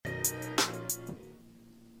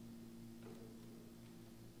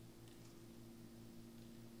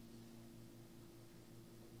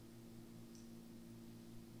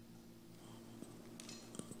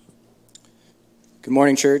Good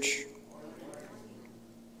morning, church.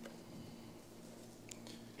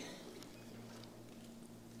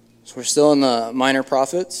 So we're still in the Minor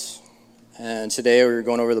Prophets, and today we're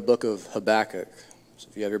going over the book of Habakuk. So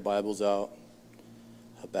if you have your Bibles out,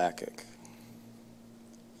 Habakuk.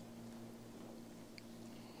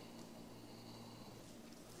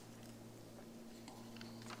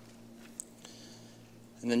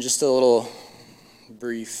 And then just a little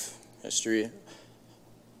brief history.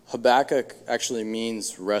 Habakuk actually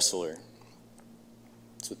means wrestler.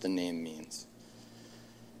 That's what the name means.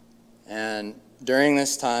 And during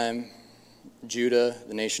this time, Judah,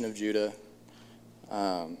 the nation of Judah,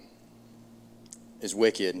 is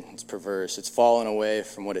wicked. It's perverse. It's fallen away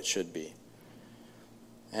from what it should be.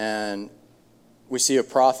 And we see a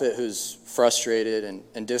prophet who's frustrated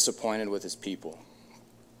and disappointed with his people.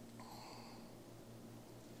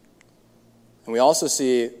 And we also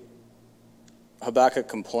see Habakuk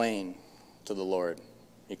complain to the Lord.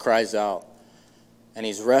 He cries out, and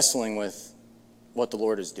he's wrestling with what the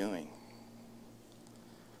Lord is doing.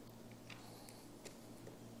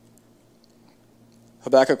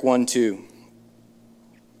 Habakkuk 1:2.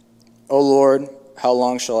 O Lord, how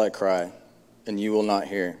long shall I cry, and you will not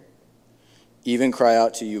hear? Even cry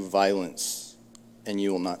out to you violence, and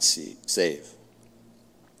you will not save.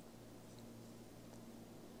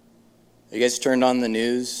 You guys turned on the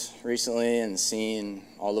news recently and seen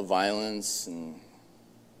all the violence and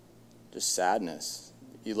just sadness.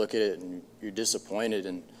 You look at it and you're disappointed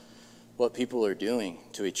in what people are doing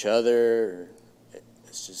to each other.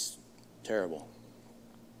 It's just terrible.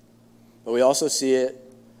 But we also see it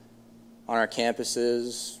on our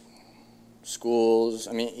campuses, schools,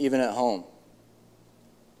 even at home.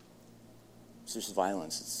 It's just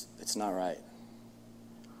violence. It's not right.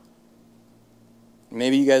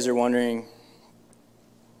 Maybe you guys are wondering,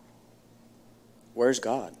 where's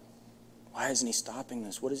God? Why isn't he stopping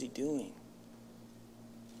this? What is he doing?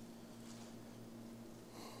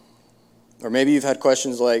 Or maybe you've had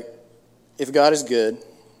questions like, if God is good,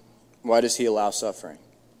 why does he allow suffering?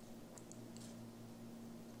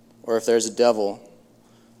 Or if there's a devil,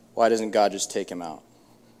 why doesn't God just take him out?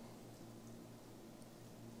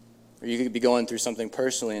 Or you could be going through something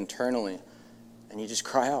personally, internally, and you just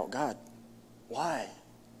cry out, God, why?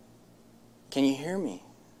 Can you hear me?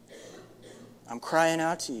 I'm crying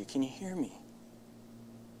out to you. Can you hear me?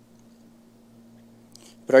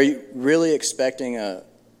 But are you really expecting an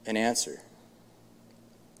answer?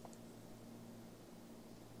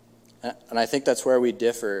 And I think that's where we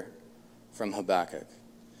differ from Habakkuk.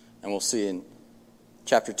 And we'll see in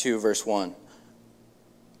chapter 2, verse 1.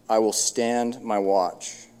 I will stand my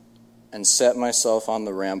watch and set myself on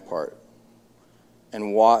the rampart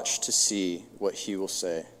and watch to see what he will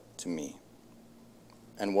say to me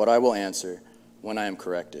and what I will answer when I am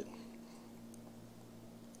corrected.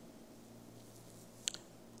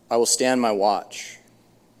 I will stand my watch.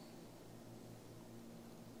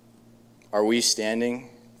 Are we standing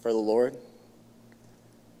for the Lord?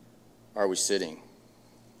 Or are we sitting?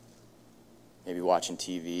 Maybe watching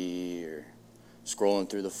TV or scrolling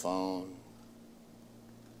through the phone.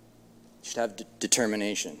 You should have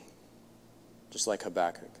determination, just like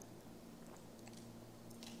Habakkuk.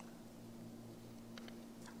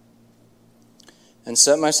 And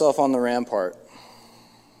set myself on the rampart.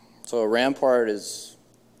 So a rampart is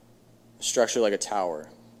a structure like a tower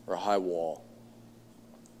or a high wall.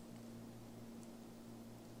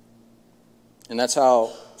 And that's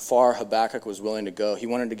how far Habakkuk was willing to go. He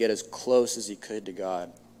wanted to get as close as he could to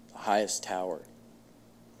God, the highest tower,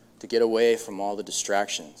 to get away from all the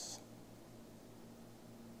distractions.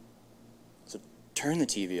 So turn the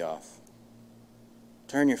TV off.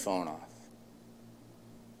 Turn your phone off.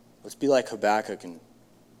 Let's be like Habakkuk and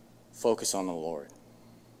focus on the Lord,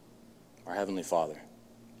 our Heavenly Father.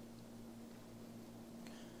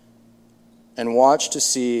 And watch to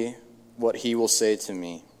see what he will say to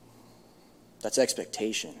me. That's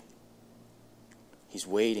expectation. He's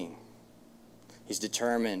waiting. He's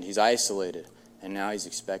determined. He's isolated. And now he's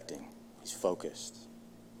expecting. He's focused.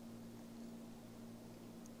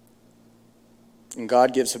 And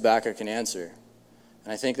God gives Habakkuk an answer.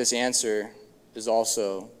 And I think this answer is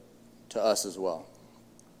also to us as well.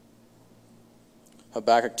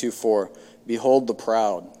 Habakkuk 2:4. Behold the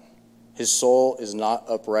proud. His soul is not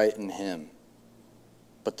upright in him,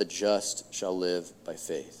 but the just shall live by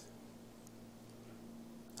faith.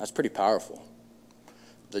 That's pretty powerful.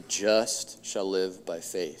 The just shall live by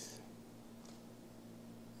faith.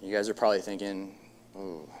 You guys are probably thinking,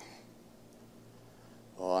 oh,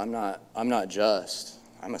 well, I'm not just.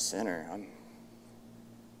 I'm a sinner.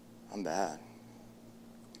 I'm bad.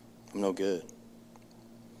 I'm no good.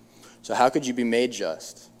 So how could you be made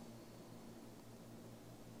just?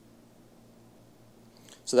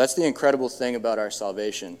 So that's the incredible thing about our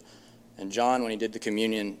salvation. And John, when he did the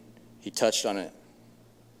communion, he touched on it.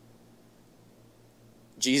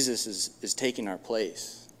 Jesus is taking our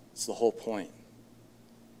place. It's the whole point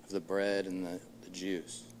of the bread and the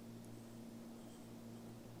juice.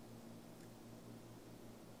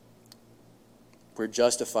 We're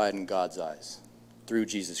justified in God's eyes through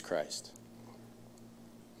Jesus Christ.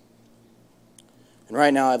 And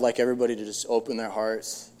right now, I'd like everybody to just open their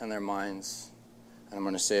hearts and their minds, and I'm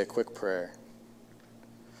going to say a quick prayer.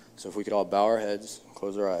 So if we could all bow our heads,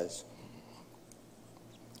 close our eyes.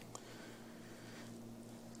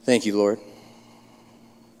 Thank you, Lord.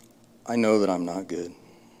 I know that I'm not good.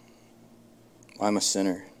 I'm a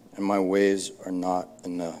sinner, and my ways are not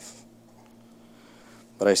enough.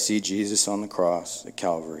 But I see Jesus on the cross at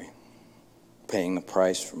Calvary, paying the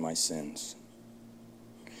price for my sins.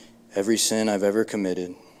 Every sin I've ever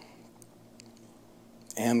committed,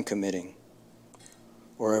 am committing,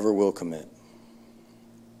 or ever will commit.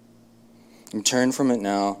 And turn from it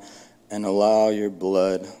now and allow your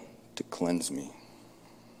blood to cleanse me.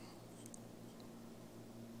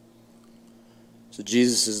 So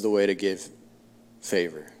Jesus is the way to give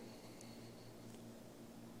favor.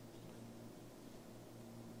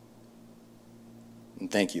 And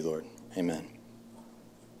thank you, Lord. Amen.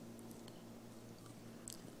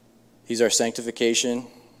 He's our sanctification.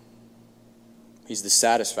 He's the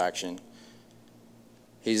satisfaction.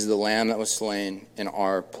 He's the lamb that was slain in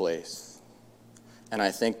our place. And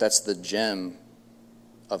I think that's the gem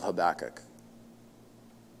of Habakuk.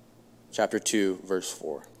 Chapter 2, verse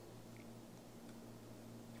 4.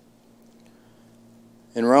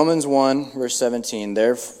 In Romans 1, verse 17,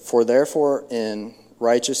 therefore in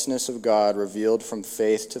righteousness of God revealed from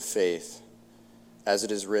faith to faith, as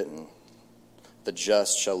it is written, the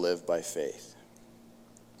just shall live by faith.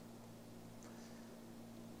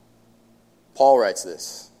 Paul writes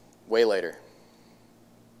this way later.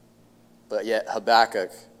 But yet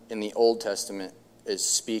Habakuk in the Old Testament is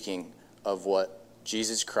speaking of what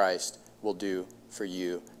Jesus Christ will do for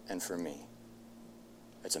you and for me.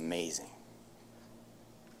 It's amazing.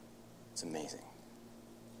 It's amazing.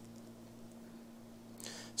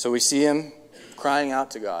 So we see him crying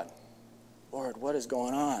out to God, Lord, what is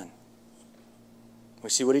going on? We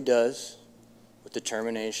see what he does with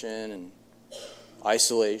determination and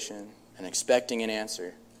isolation and expecting an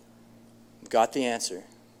answer. We've got the answer.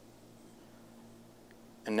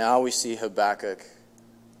 And now we see Habakuk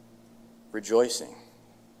rejoicing.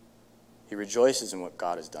 He rejoices in what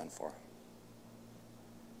God has done for him.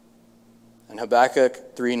 In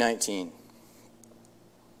Habakkuk 3:19,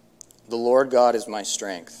 the Lord God is my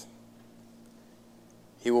strength.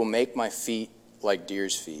 He will make my feet like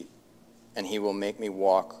deer's feet, and he will make me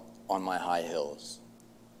walk on my high hills.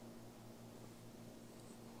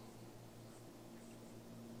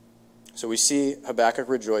 So we see Habakkuk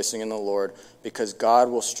rejoicing in the Lord because God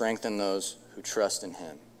will strengthen those who trust in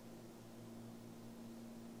him.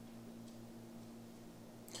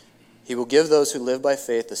 He will give those who live by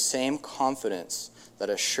faith the same confidence that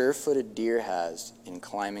a sure-footed deer has in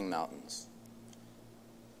climbing mountains.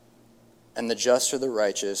 And the just or the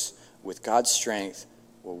righteous, with God's strength,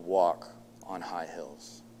 will walk on high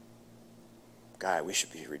hills. God, we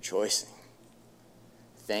should be rejoicing.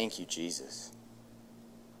 Thank you, Jesus.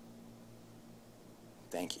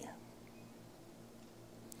 Thank you.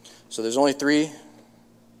 So there's only 3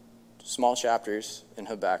 small chapters in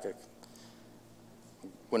Habakkuk.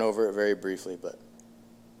 Went over it very briefly, but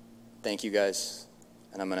thank you guys.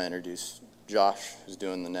 And I'm going to introduce Josh, who's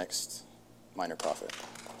doing the next minor prophet.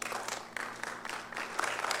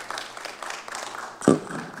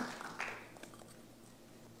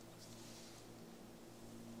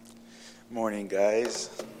 Morning, guys.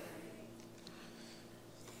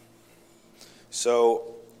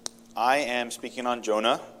 So I am speaking on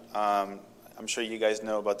Jonah. I'm sure you guys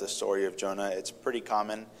know about the story of Jonah. It's pretty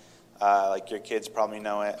common. Like your kids probably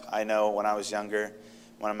know it. I know when I was younger,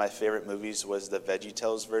 one of my favorite movies was the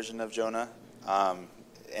VeggieTales version of Jonah.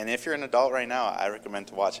 And if you're an adult right now, I recommend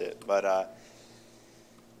to watch it. But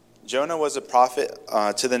Jonah was a prophet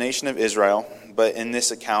to the nation of Israel. But in this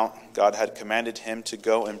account, God had commanded him to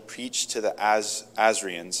go and preach to the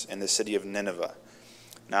Assyrians in the city of Nineveh.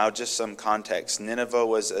 Now, just some context. Nineveh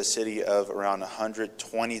was a city of around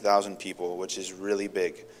 120,000 people, which is really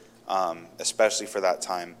big, especially for that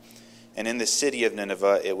time. And in the city of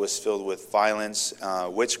Nineveh, it was filled with violence,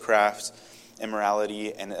 witchcraft,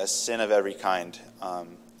 immorality, and a sin of every kind.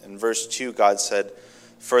 In verse 2, God said,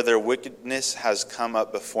 "For their wickedness has come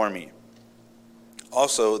up before me.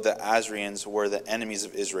 Also, the Assyrians were the enemies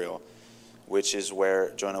of Israel, which is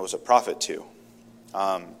where Jonah was a prophet to.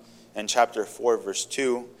 In chapter 4, verse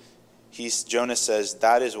 2, Jonah says,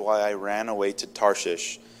 "That is why I ran away to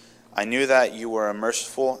Tarshish. I knew that you were a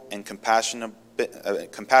merciful and compassionate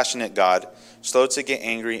God, slow to get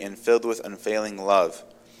angry and filled with unfailing love."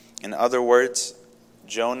 In other words,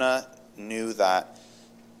 Jonah knew that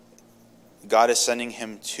God is sending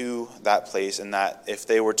him to that place, and that if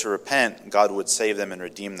they were to repent, God would save them and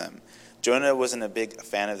redeem them. Jonah wasn't a big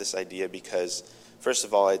fan of this idea because, first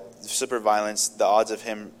of all, super violence, the odds of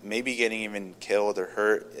him maybe getting even killed or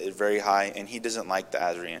hurt is very high, and he doesn't like the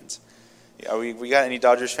Assyrians. We got any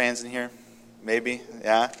Dodgers fans in here? Maybe?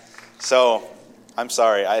 Yeah? So, I'm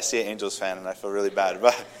sorry. I see an Angels fan, and I feel really bad.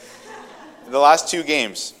 But the last two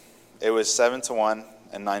games, it was 7-1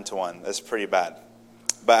 and 9-1. That's pretty bad.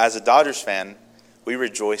 But as a Dodgers fan, we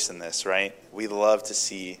rejoice in this, right? We love to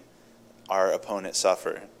see our opponent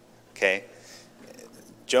suffer, okay?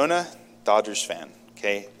 Jonah, Dodgers fan,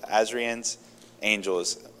 okay? Assyrians,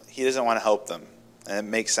 Angels. He doesn't want to help them, and it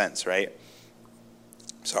makes sense, right?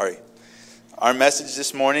 Sorry. Our message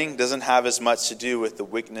this morning doesn't have as much to do with the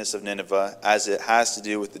wickedness of Nineveh as it has to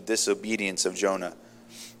do with the disobedience of Jonah.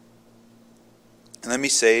 And let me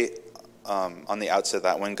say on the outset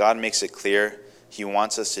that when God makes it clear He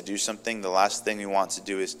wants us to do something, the last thing we want to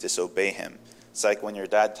do is disobey Him. It's like when your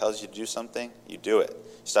dad tells you to do something, you do it.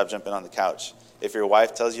 Stop jumping on the couch. If your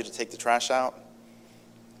wife tells you to take the trash out,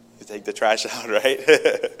 you take the trash out, right?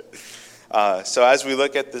 So as we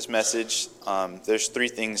look at this message, there's three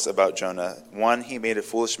things about Jonah. 1, he made a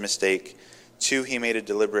foolish mistake. 2, he made a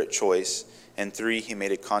deliberate choice. And 3, he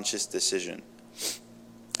made a conscious decision.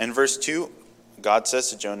 In verse 2, God says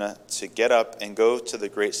to Jonah to get up and go to the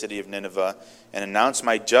great city of Nineveh and announce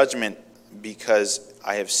my judgment because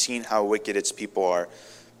I have seen how wicked its people are.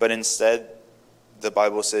 But instead, the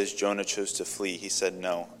Bible says Jonah chose to flee. He said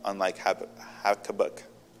no, unlike Habakuk.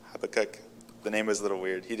 The name was a little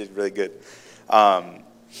weird. He did really good.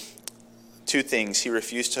 2 things. He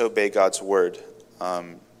refused to obey God's word.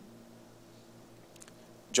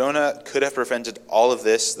 Jonah could have prevented all of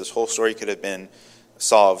this. This whole story could have been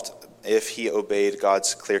solved if he obeyed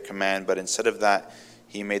God's clear command. But instead of that,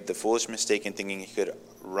 he made the foolish mistake in thinking he could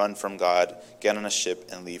run from God, get on a ship,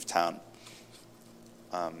 and leave town.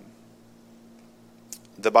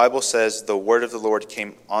 The Bible says the word of the Lord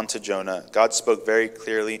came onto Jonah. God spoke very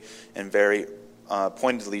clearly and very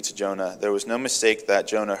pointedly to Jonah. There was no mistake that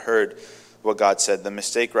Jonah heard what God said. The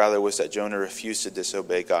mistake, rather, was that Jonah refused to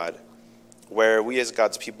disobey God. Where we as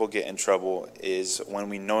God's people get in trouble is when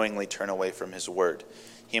we knowingly turn away from His word.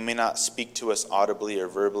 He may not speak to us audibly or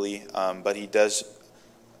verbally, but He does,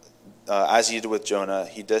 as He did with Jonah,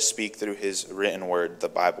 He does speak through His written word, the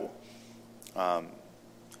Bible.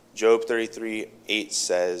 Job 33:8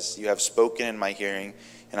 says, "You have spoken in my hearing,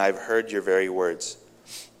 and I have heard your very words."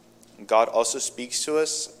 God also speaks to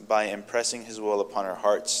us by impressing His will upon our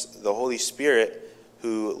hearts. The Holy Spirit,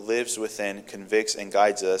 who lives within, convicts and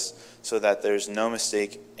guides us so that there's no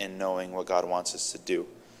mistake in knowing what God wants us to do.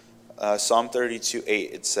 Psalm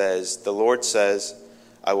 32:8, it says, "The Lord says,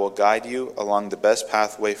 I will guide you along the best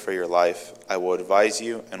pathway for your life. I will advise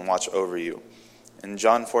you and watch over you." In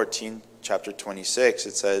John 14, chapter 26,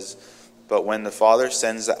 it says, "But when the Father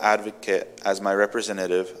sends the advocate as my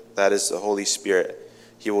representative, that is the Holy Spirit,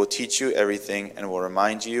 He will teach you everything and will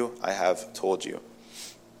remind you I have told you."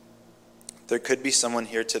 There could be someone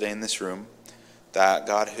here today in this room that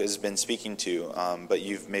God has been speaking to, but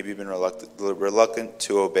you've maybe been reluctant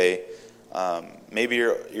to obey. Maybe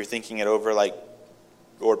you're thinking it over,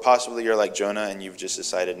 or possibly you're like Jonah and you've just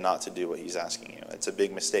decided not to do what He's asking you. It's a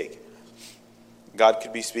big mistake. God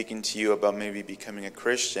could be speaking to you about maybe becoming a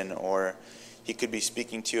Christian, or He could be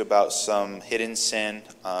speaking to you about some hidden sin,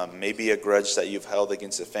 maybe a grudge that you've held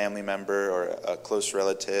against a family member or a close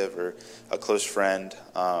relative or a close friend,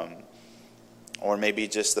 or maybe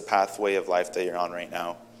just the pathway of life that you're on right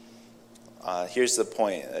now. Here's the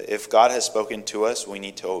point. If God has spoken to us, we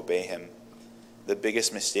need to obey Him. The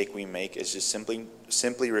biggest mistake we make is just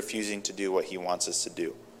simply refusing to do what He wants us to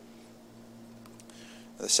do.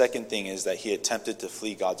 The second thing is that he attempted to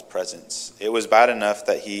flee God's presence. It was bad enough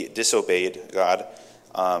that he disobeyed God.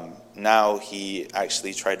 Now he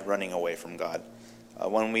actually tried running away from God.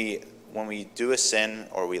 When we do a sin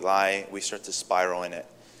or we lie, we start to spiral in it.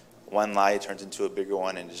 One lie turns into a bigger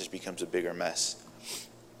one, and it just becomes a bigger mess.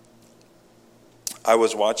 I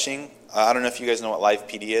was watching, I don't know if you guys know what Live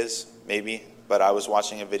PD is, maybe, but I was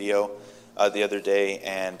watching a video the other day,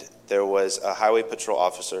 and there was a highway patrol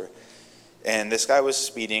officer, and this guy was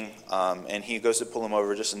speeding, and he goes to pull him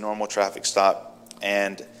over, just a normal traffic stop,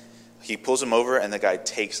 and He pulls him over, and the guy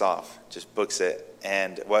takes off, just books it.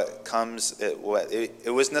 And it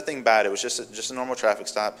was nothing bad. It was just a normal traffic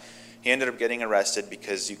stop. He ended up getting arrested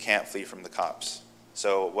because you can't flee from the cops.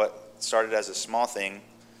 So what started as a small thing,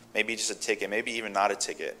 maybe just a ticket, maybe even not a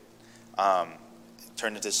ticket,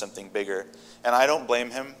 turned into something bigger. And I don't blame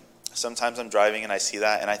him. Sometimes I'm driving and I see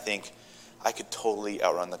that and I think, I could totally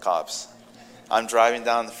outrun the cops. I'm driving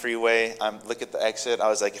down the freeway. Look at the exit. I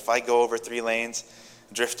was like, if I go over 3 lanes,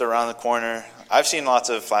 drift around the corner. I've seen lots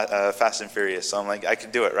of Fast and Furious, so I'm like, I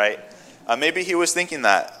could do it, right? Maybe he was thinking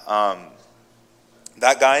that.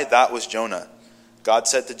 That guy, that was Jonah. God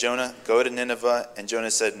said to Jonah, go to Nineveh, and Jonah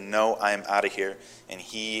said, no, I am out of here, and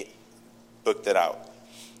he booked it out.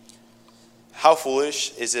 How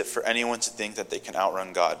foolish is it for anyone to think that they can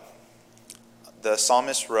outrun God? The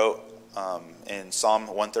psalmist wrote in Psalm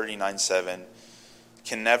 139:7,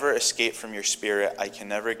 can never escape from your spirit, I can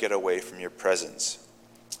never get away from your presence.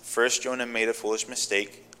 First, Jonah made a foolish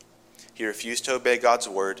mistake. He refused to obey God's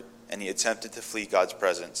word, and he attempted to flee God's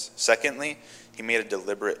presence. Secondly, he made a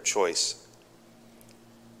deliberate choice.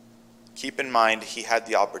 Keep in mind, he had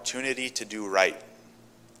the opportunity to do right.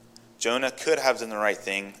 Jonah could have done the right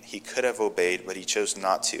thing. He could have obeyed, but he chose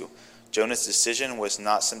not to. Jonah's decision was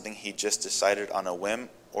not something he just decided on a whim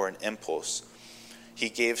or an impulse. He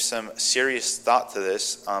gave some serious thought to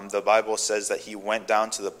this. The Bible says that he went down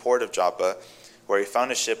to the port of Joppa, where he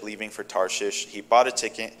found a ship leaving for Tarshish. He bought a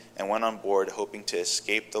ticket and went on board, hoping to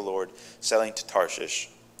escape the Lord, sailing to Tarshish.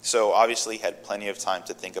 So obviously he had plenty of time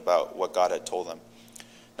to think about what God had told him.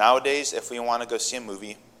 Nowadays, if we want to go see a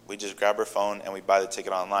movie, we just grab our phone and we buy the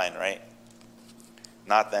ticket online, right?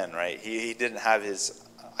 Not then, right? He didn't have his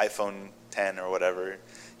iPhone 10 or whatever.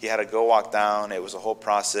 He had to go walk down. It was a whole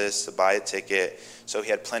process to buy a ticket. So he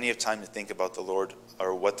had plenty of time to think about the Lord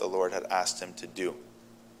or what the Lord had asked him to do.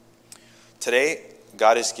 Today,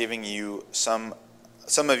 God is giving you some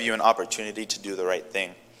of you an opportunity to do the right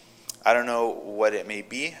thing. I don't know what it may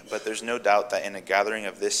be, but there's no doubt that in a gathering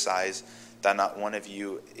of this size, that not one of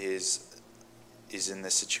you is in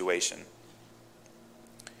this situation.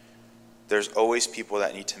 There's always people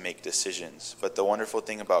that need to make decisions. But the wonderful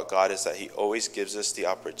thing about God is that he always gives us the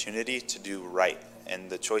opportunity to do right. And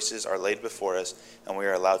the choices are laid before us, and we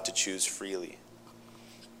are allowed to choose freely.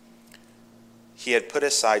 He had put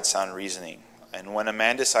aside sound reasoning. And when a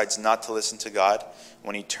man decides not to listen to God,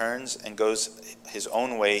 when he turns and goes his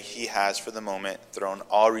own way, he has, for the moment, thrown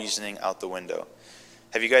all reasoning out the window.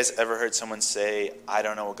 Have you guys ever heard someone say, I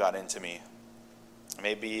don't know what got into me?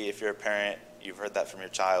 Maybe if you're a parent, you've heard that from your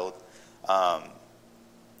child.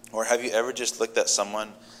 Or have you ever just looked at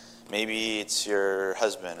someone, maybe it's your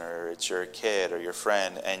husband or it's your kid or your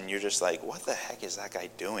friend, and you're just like, what the heck is that guy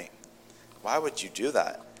doing? Why would you do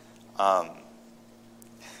that?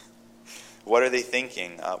 What are they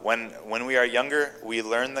thinking? When we are younger, we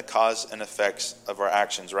learn the cause and effects of our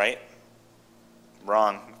actions, right?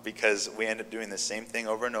 Wrong, because we end up doing the same thing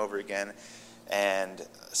over and over again, and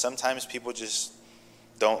sometimes people just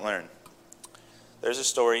don't learn. There's a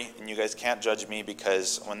story, and you guys can't judge me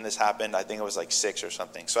because when this happened, I think I was like 6 or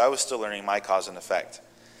something. So I was still learning my cause and effect.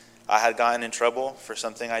 I had gotten in trouble for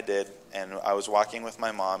something I did, and I was walking with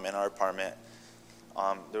my mom in our apartment.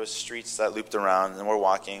 There was streets that looped around, and we're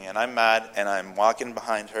walking, and I'm mad, and I'm walking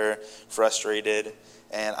behind her, frustrated,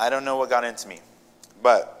 and I don't know what got into me.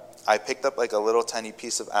 But I picked up like a little tiny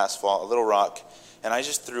piece of asphalt, a little rock, and I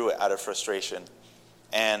just threw it out of frustration.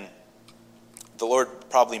 And the Lord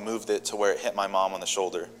probably moved it to where it hit my mom on the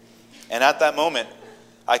shoulder. And at that moment,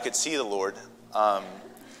 I could see the Lord.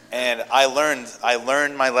 And I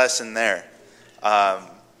learned my lesson there.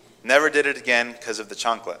 Never did it again because of the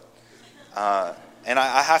chancla. And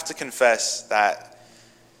I have to confess that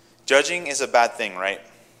judging is a bad thing, right?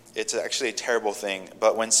 It's actually a terrible thing.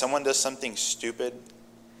 But when someone does something stupid,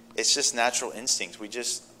 it's just natural instinct. We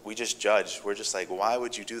just judge. We're just like, why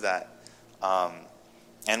would you do that?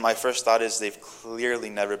 And my first thought is they've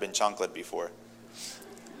clearly never been chancled before.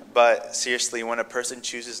 But seriously, when a person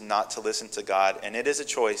chooses not to listen to God, and it is a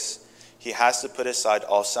choice, he has to put aside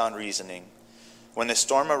all sound reasoning. When the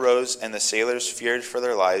storm arose and the sailors feared for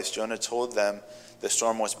their lives, Jonah told them the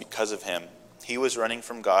storm was because of him. He was running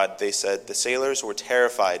from God. They said the sailors were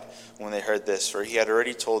terrified when they heard this, for he had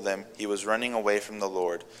already told them he was running away from the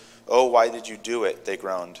Lord. Oh, why did you do it? They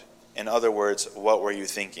groaned. In other words, what were you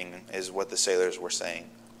thinking is what the sailors were saying.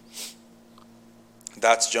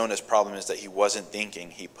 That's Jonah's problem, is that he wasn't thinking.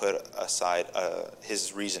 He put aside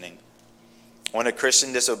his reasoning. When a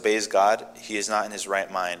Christian disobeys God, he is not in his right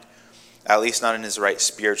mind, at least not in his right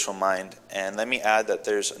spiritual mind. And let me add that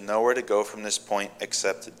there's nowhere to go from this point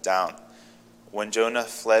except down. When Jonah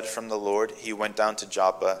fled from the Lord, he went down to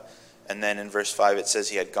Joppa, And then in verse 5 it says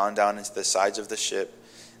he had gone down into the sides of the ship.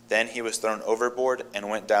 Then he was thrown overboard and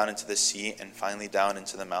went down into the sea and finally down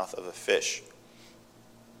into the mouth of a fish.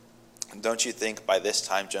 And don't you think by this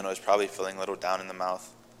time Jonah was probably feeling a little down in the mouth?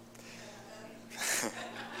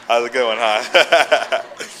 How's it going, huh?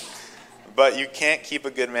 But you can't keep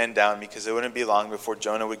a good man down, because it wouldn't be long before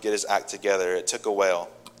Jonah would get his act together. It took a whale.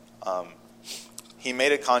 He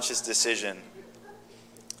made a conscious decision.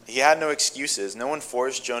 He had no excuses. No one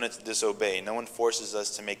forced Jonah to disobey. No one forces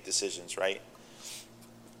us to make decisions, right?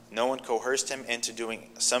 No one coerced him into doing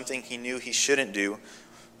something he knew he shouldn't do.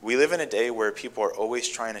 We live in a day where people are always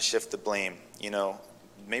trying to shift the blame.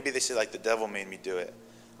 Maybe they say, like, the devil made me do it.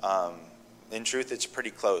 In truth, it's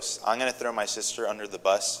pretty close. I'm going to throw my sister under the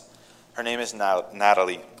bus. Her name is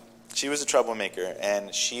Natalie. She was a troublemaker,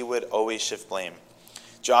 and she would always shift blame.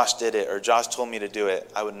 Josh did it, or Josh told me to do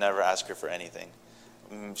it. I would never ask her for anything.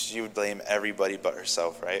 She would blame everybody but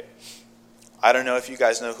herself, right? I don't know if you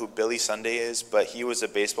guys know who Billy Sunday is, but he was a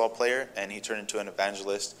baseball player, and he turned into an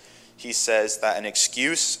evangelist. He says that an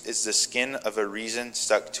excuse is the skin of a reason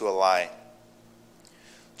stuck to a lie.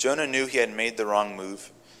 Jonah knew he had made the wrong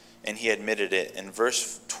move, and he admitted it. In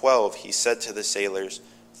verse 12, he said to the sailors,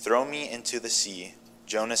 "Throw me into the sea."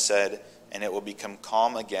 Jonah said, "And it will become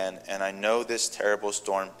calm again, and I know this terrible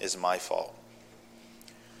storm is my fault."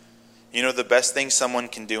 The best thing someone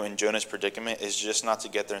can do in Jonah's predicament is just not to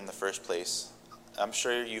get there in the first place. I'm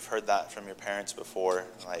sure you've heard that from your parents before.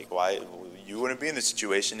 Like, why? You wouldn't be in this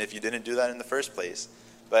situation if you didn't do that in the first place.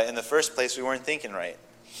 But in the first place, we weren't thinking right.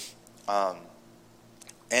 And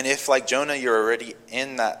if, like Jonah, you're already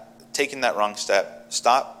taking that wrong step,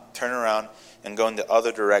 stop, turn around, and go in the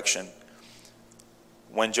other direction.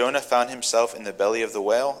 When Jonah found himself in the belly of the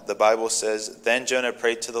whale, the Bible says, "Then Jonah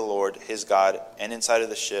prayed to the Lord, his God, and inside of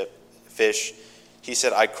the fish, he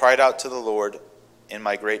said, I cried out to the Lord in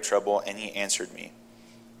my great trouble, and he answered me."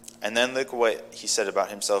 And then look what he said about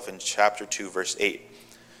himself in chapter 2, verse 8.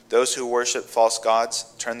 "Those who worship false gods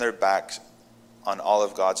turn their backs on all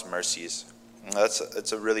of God's mercies."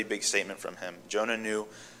 That's a really big statement from him. Jonah knew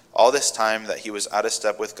all this time that he was out of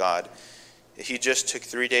step with God. He just took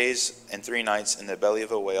 3 days and 3 nights in the belly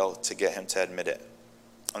of a whale to get him to admit it.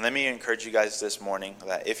 And let me encourage you guys this morning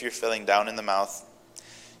that if you're feeling down in the mouth,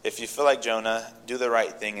 if you feel like Jonah, do the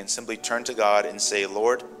right thing and simply turn to God and say,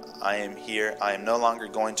 "Lord, I am here. I am no longer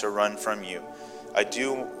going to run from you. I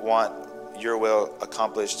do want your will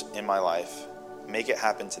accomplished in my life. Make it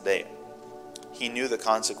happen today." He knew the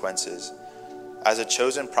consequences. As a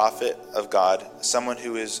chosen prophet of God, someone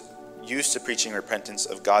who is used to preaching repentance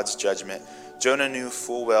of God's judgment, Jonah knew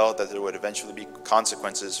full well that there would eventually be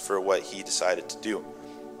consequences for what he decided to do.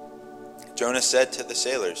 Jonah said to the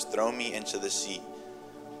sailors, "Throw me into the sea."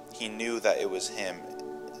 He knew that it was him.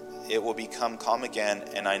 "It will become calm again,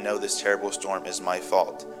 and I know this terrible storm is my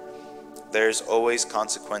fault." There's always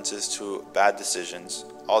consequences to bad decisions,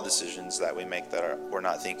 all decisions that we make that we're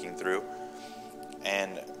not thinking through.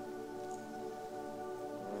 And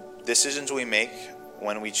decisions we make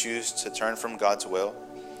when we choose to turn from God's will,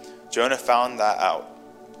 Jonah found that out.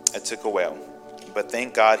 It took a whale. But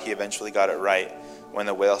thank God he eventually got it right. When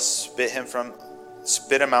the whale spit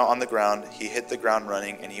him out on the ground, he hit the ground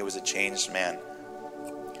running, and he was a changed man.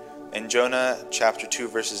 In Jonah chapter 2,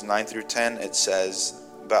 verses 9 through 10, it says,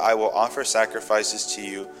 "But I will offer sacrifices to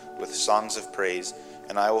you with songs of praise,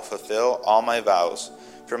 and I will fulfill all my vows.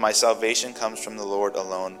 For my salvation comes from the Lord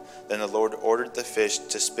alone." Then the Lord ordered the fish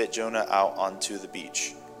to spit Jonah out onto the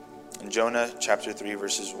beach. In Jonah chapter 3,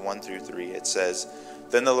 verses 1 through 3, it says,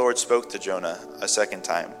 "Then the Lord spoke to Jonah a second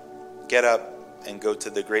time. Get up and go to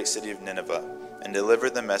the great city of Nineveh, and deliver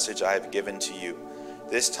the message I have given to you."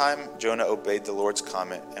 This time Jonah obeyed the Lord's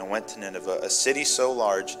command and went to Nineveh, a city so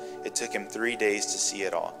large it took him 3 days to see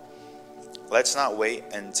it all. Let's not wait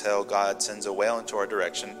until God sends a whale into our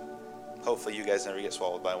direction. Hopefully you guys never get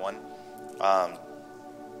swallowed by one.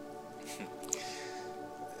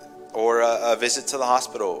 Or a visit to the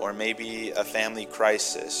hospital, or maybe a family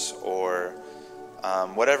crisis, or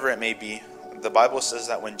whatever it may be. The Bible says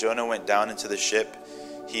that when Jonah went down into the ship,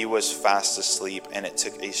 he was fast asleep, and it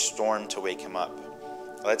took a storm to wake him up.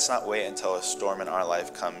 Let's not wait until a storm in our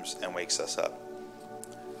life comes and wakes us up.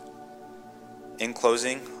 In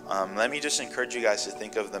closing, let me just encourage you guys to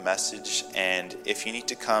think of the message, and if you need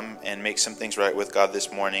to come and make some things right with God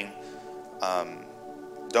this morning,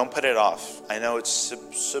 don't put it off. I know it's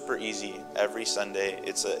super easy every Sunday.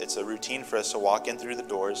 It's a routine for us to walk in through the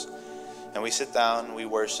doors, and we sit down, we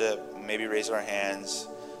worship, maybe raise our hands,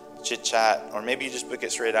 chit-chat, or maybe you just book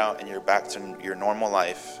it straight out and you're back to your normal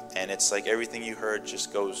life, and it's like everything you heard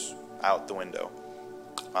just goes out the window.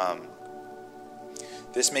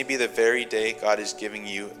 This may be the very day God is giving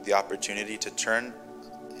you the opportunity to turn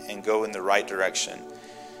and go in the right direction.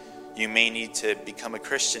 You may need to become a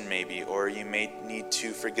Christian maybe, or you may need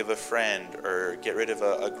to forgive a friend or get rid of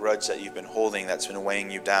a grudge that you've been holding that's been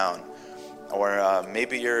weighing you down. Or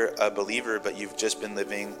maybe you're a believer, but you've just been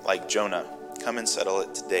living like Jonah. Come and settle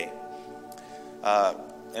it today.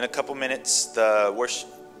 In a couple minutes, the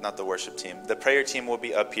prayer team will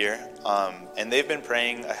be up here. And they've been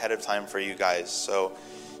praying ahead of time for you guys. So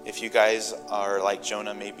if you guys are like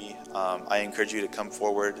Jonah maybe, I encourage you to come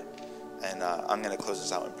forward. And I'm going to close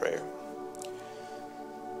this out in prayer.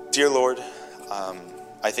 Dear Lord,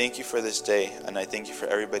 I thank you for this day, and I thank you for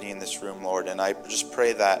everybody in this room, Lord. And I just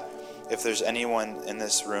pray that if there's anyone in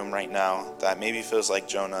this room right now that maybe feels like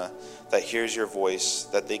Jonah, that hears your voice,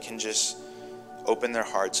 that they can just open their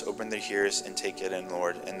hearts, open their ears, and take it in,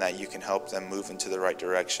 Lord, and that you can help them move into the right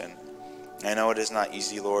direction. I know it is not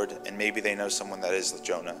easy, Lord, and maybe they know someone that is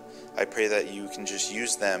Jonah. I pray that you can just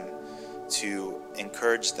use them to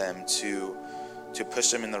encourage them, to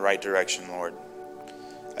push them in the right direction, Lord.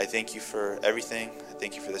 I thank you for everything. I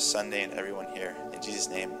thank you for this Sunday and everyone here. In Jesus'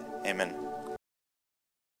 name, amen.